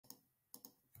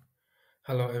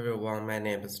Hello everyone, my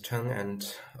name is Chen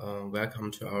and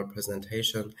welcome to our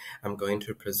presentation. I'm going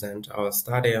to present our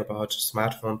study about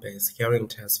smartphone-based hearing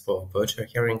tests for virtual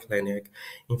hearing clinic,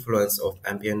 influence of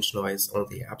ambient noise on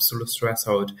the absolute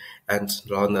threshold and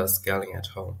loudness scaling at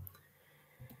home.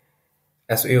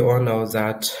 As we all know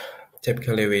that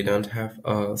typically we don't have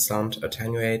a sound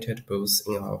attenuated booth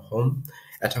in our home,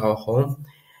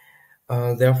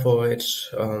 therefore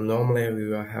normally we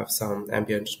will have some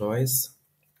ambient noise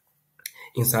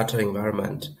in such an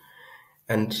environment,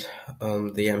 and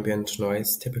the ambient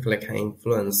noise typically can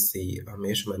influence the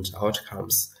measurement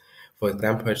outcomes. For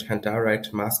example, it can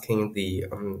direct masking the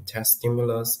test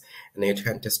stimulus, and it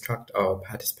can distract our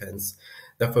participants.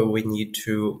 Therefore, we need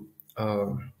to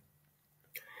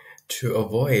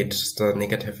avoid the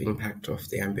negative impact of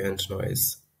the ambient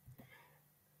noise.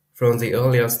 From the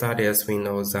earlier studies, we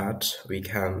know that we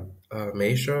can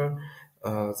measure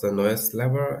the noise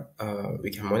level, we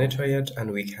can monitor it,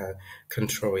 and we can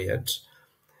control it.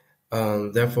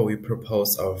 Therefore, we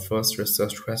propose our first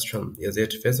research question. Is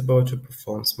it feasible to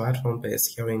perform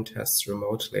smartphone-based hearing tests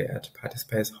remotely at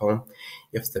participants' home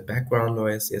if the background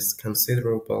noise is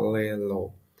considerably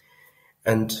low?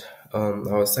 And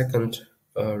our second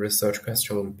research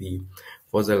question would be,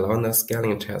 for the loudness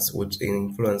scaling test, would the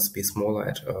influence be smaller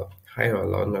at a higher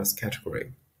loudness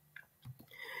category?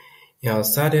 In our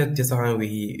study design,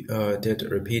 we designed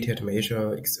repeated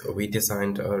measure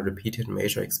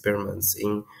experiments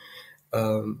in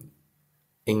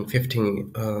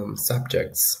 15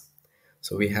 subjects.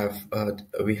 So we have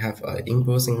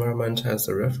in-booth environment as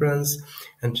a reference,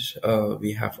 and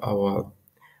we have our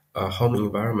home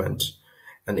environment.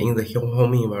 And in the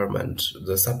home environment,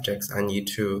 the subjects I need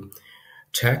to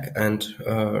check and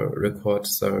record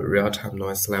the real-time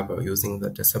noise level using the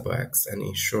decibel X and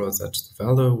ensure that the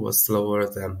value was lower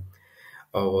than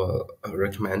our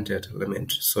recommended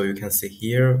limit. So you can see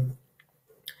here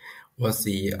was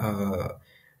the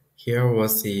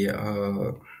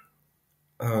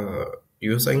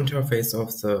user interface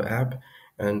of the app,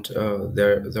 and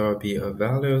there will be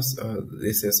values.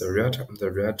 This is a real time.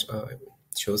 The red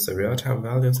shows the real time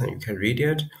values, and you can read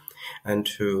it, and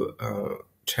to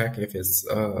check if it's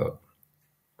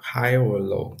high or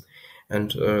low.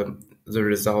 And the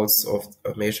results of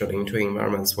measured in two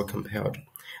environments were compared,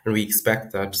 and we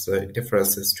expect that the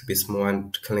differences to be small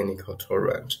and clinical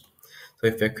tolerant. So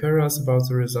if you're curious about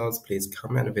the results, please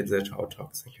come and visit our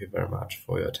talk. Thank you very much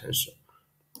for your attention.